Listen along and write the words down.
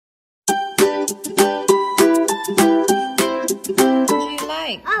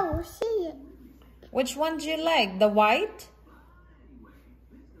like? Oh, see it. Which one do you like? The white?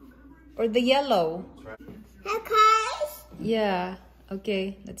 Or the yellow? Okay. Yeah.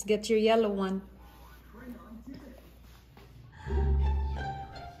 Okay, let's get your yellow one.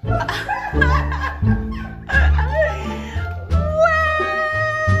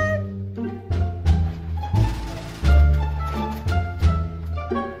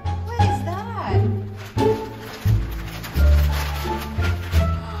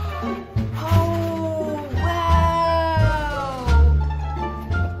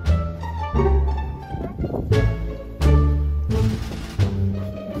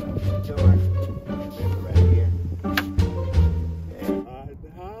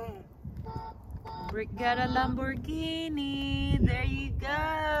 Bryck got a Lamborghini. There you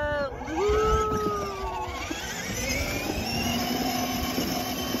go. Woo!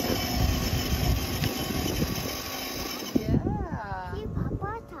 Yeah.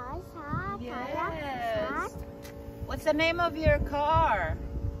 Yes. What's the name of your car?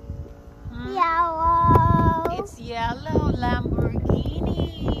 Yellow. It's yellow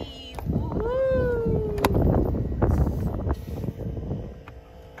Lamborghini. Woo!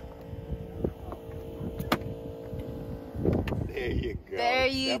 There you go. There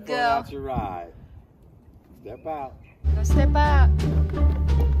you Step go. out your ride. Step out. Go step out.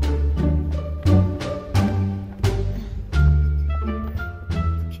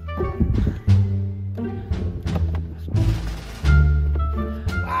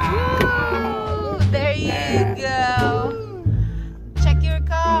 Wow. There you go. Check your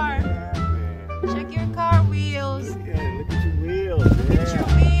car. Yeah, man. Check your car wheels. Look at it. Look at your wheels. Look at your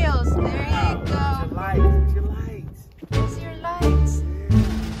wheels. There you go. Look at your lights. Look at your lights. There's your lights.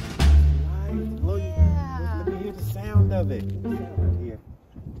 Lights. Blow your- Yeah. Let me hear the sound of it. Here.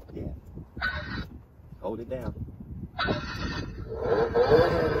 Yeah. Hold it down.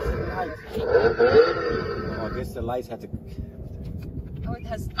 Oh, I guess the lights have to. Oh, it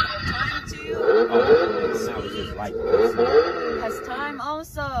has time too. Oh, now it's just light. It has time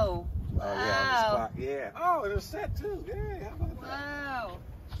also. Oh, yeah, on the Wow. spot. Yeah. Oh, it'll set too. Yeah, how about that? Wow.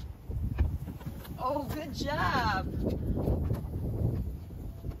 Oh, good job.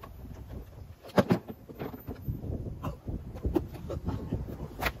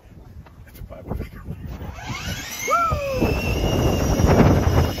 That's a Bible figure.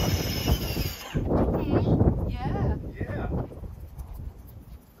 Yeah.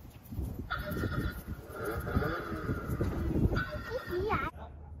 Yeah.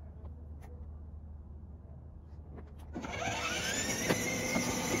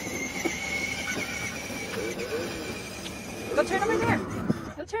 Go turn over there.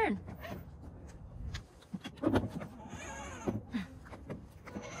 Go turn.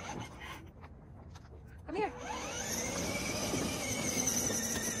 Come here.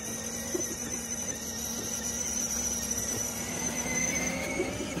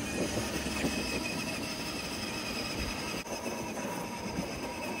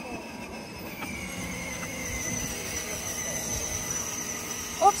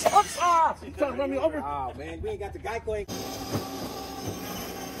 Oops, oops. Ah, you trying to run me over? Oh, man, we ain't got the Geico. Ain't... Put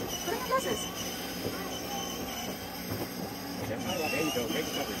on your glasses. There you go. Make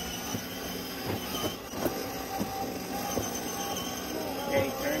it cover.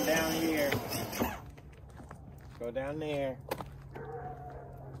 Okay, turn down here. Go down there.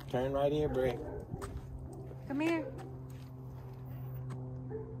 Turn right here, Bryck. Come here.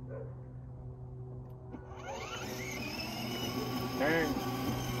 Turn.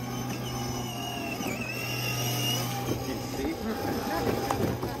 See?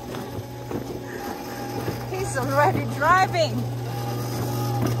 He's already driving.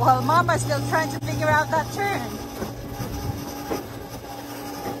 While Mama's still trying to figure out that turn.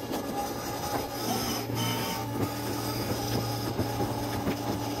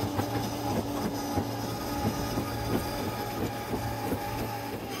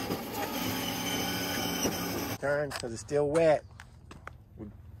 Turn, because it's still wet.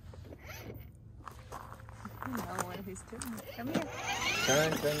 I don't know what he's doing. Come here.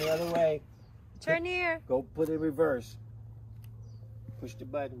 Turn the other way. Turn here. Go put it in reverse. Push the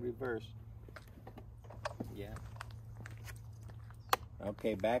button, reverse. Yeah.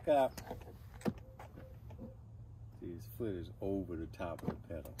 Okay, back up. See, his foot is over the top of the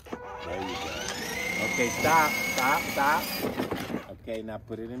pedal. There you go. Okay, stop. Okay, now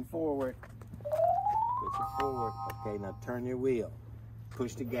put it in forward. Push it forward. Okay, now turn your wheel.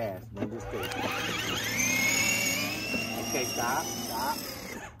 Push the gas. Then just stay. Okay, stop.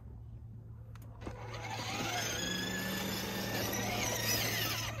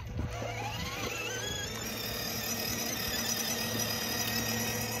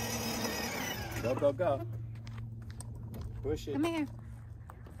 Go, go, go. Push it. Come here.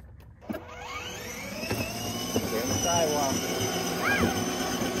 Stay on the sidewalk.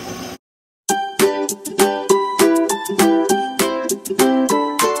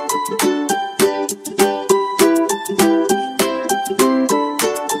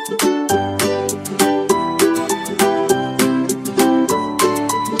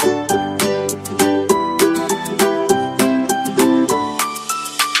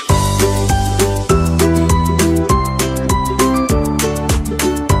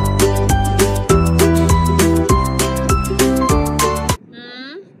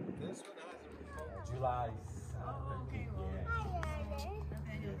 July 7th.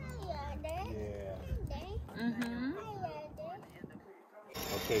 Yeah.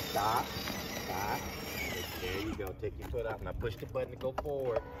 Okay, stop. Stop. There you go. Take your foot out. Now push the button to go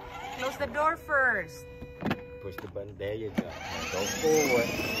forward. Close the door first. Push the button. There you go. Now go forward.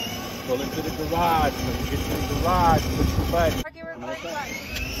 Pull into the garage. When you get to the garage, push the button. Okay, we're going right.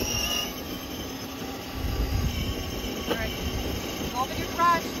 Alright. Open your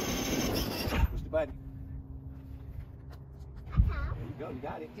garage. Push the button. There you go. You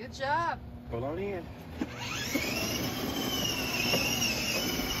got it. Good job. Pull on in.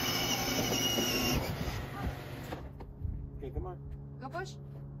 Okay, come on. Go push.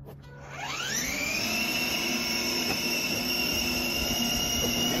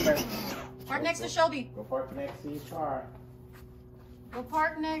 Remember. Park next to Shelby. Go park next to your car. Go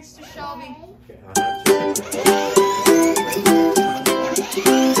park next to Shelby.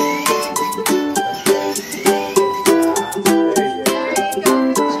 Okay.